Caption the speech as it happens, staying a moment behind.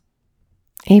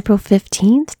April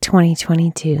 15th,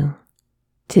 2022.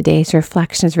 Today's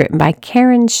reflection is written by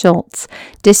Karen Schultz,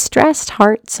 Distressed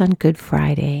Hearts on Good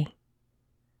Friday.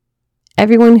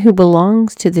 Everyone who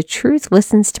belongs to the truth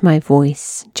listens to my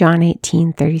voice. John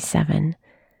 18:37.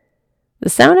 The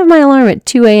sound of my alarm at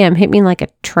 2 a.m. hit me like a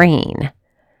train.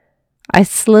 I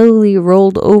slowly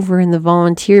rolled over in the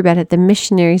volunteer bed at the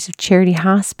Missionaries of Charity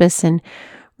Hospice and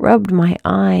rubbed my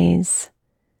eyes.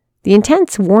 The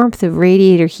intense warmth of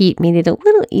radiator heat made it a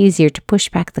little easier to push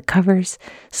back the covers,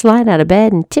 slide out of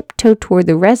bed, and tiptoe toward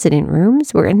the resident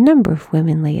rooms where a number of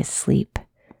women lay asleep.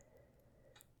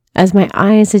 As my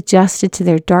eyes adjusted to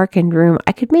their darkened room,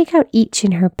 I could make out each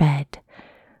in her bed.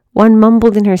 One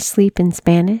mumbled in her sleep in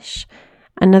Spanish.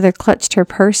 Another clutched her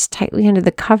purse tightly under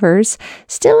the covers.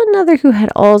 Still another, who had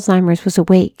Alzheimer's, was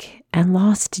awake and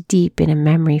lost deep in a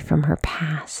memory from her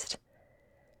past.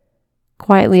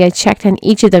 Quietly, I checked on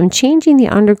each of them, changing the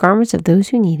undergarments of those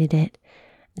who needed it,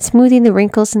 and smoothing the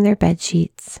wrinkles in their bed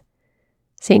sheets.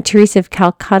 St. Teresa of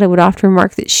Calcutta would often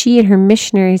remark that she and her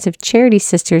Missionaries of Charity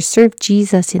sisters served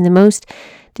Jesus in the most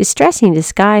distressing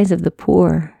disguise of the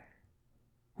poor.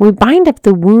 We bind up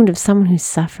the wound of someone who's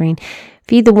suffering,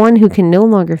 feed the one who can no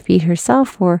longer feed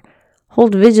herself, or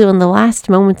hold vigil in the last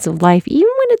moments of life, even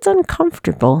when it's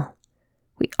uncomfortable.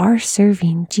 We are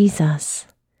serving Jesus.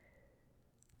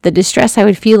 The distress I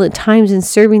would feel at times in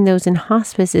serving those in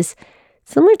hospice is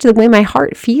similar to the way my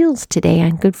heart feels today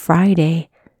on Good Friday.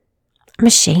 I'm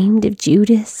ashamed of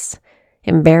Judas,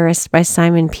 embarrassed by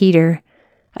Simon Peter,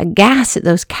 aghast at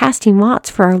those casting lots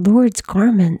for our Lord's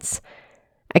garments.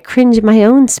 I cringe at my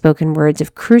own spoken words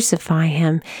of crucify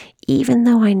him, even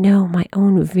though I know my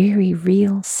own very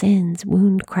real sins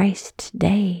wound Christ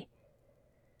today.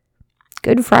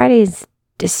 Good Friday is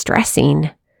distressing,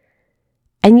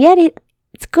 and yet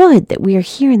it's good that we are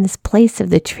here in this place of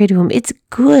the Triduum. It's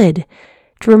good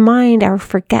to remind our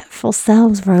forgetful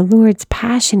selves of our Lord's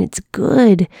passion. It's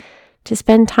good to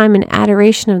spend time in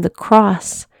adoration of the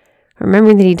cross,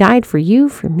 remembering that he died for you,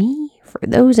 for me, for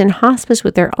those in hospice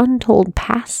with their untold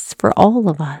pasts, for all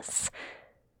of us.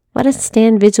 Let us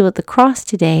stand vigil at the cross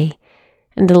today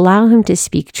and allow him to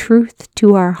speak truth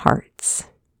to our hearts.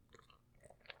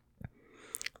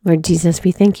 Lord Jesus,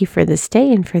 we thank you for this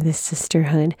day and for this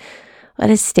sisterhood. Let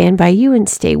us stand by you and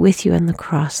stay with you on the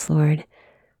cross, Lord.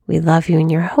 We love you in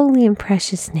your holy and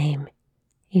precious name.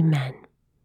 Amen.